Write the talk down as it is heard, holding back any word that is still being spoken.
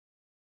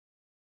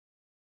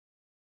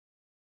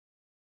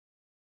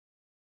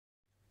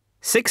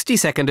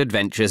60-second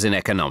adventures in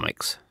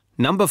economics.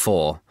 Number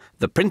 4.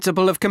 The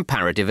principle of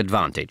comparative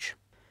advantage.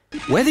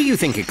 Whether you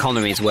think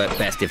economies work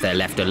best if they're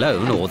left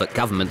alone or that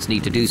governments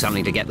need to do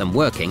something to get them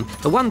working,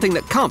 the one thing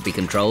that can't be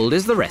controlled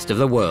is the rest of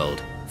the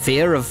world.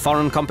 Fear of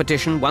foreign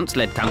competition once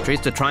led countries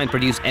to try and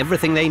produce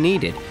everything they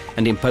needed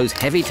and impose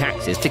heavy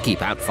taxes to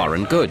keep out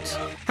foreign goods.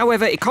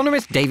 However,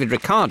 economist David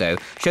Ricardo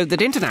showed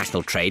that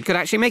international trade could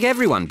actually make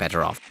everyone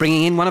better off,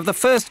 bringing in one of the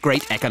first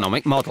great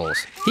economic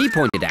models. He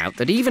pointed out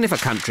that even if a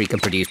country can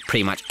produce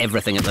pretty much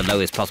everything at the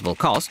lowest possible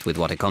cost, with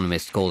what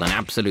economists call an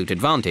absolute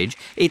advantage,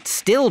 it's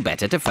still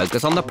better to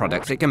focus on the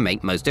products it can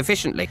make most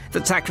efficiently,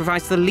 that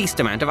sacrifice the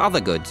least amount of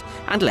other goods,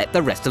 and let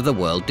the rest of the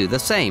world do the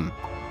same.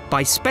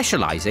 By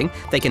specialising,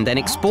 they can then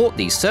export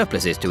these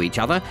surpluses to each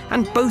other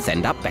and both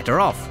end up better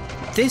off.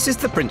 This is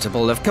the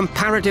principle of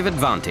comparative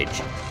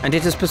advantage, and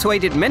it has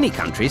persuaded many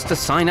countries to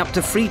sign up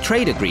to free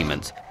trade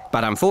agreements.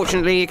 But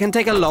unfortunately, it can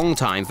take a long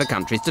time for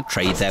countries to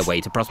trade their way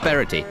to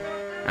prosperity.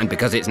 And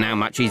because it's now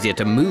much easier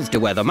to move to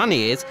where the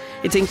money is,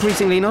 it's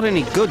increasingly not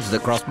only goods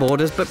that cross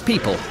borders, but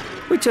people,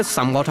 which has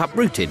somewhat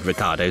uprooted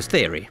Ricardo's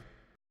theory.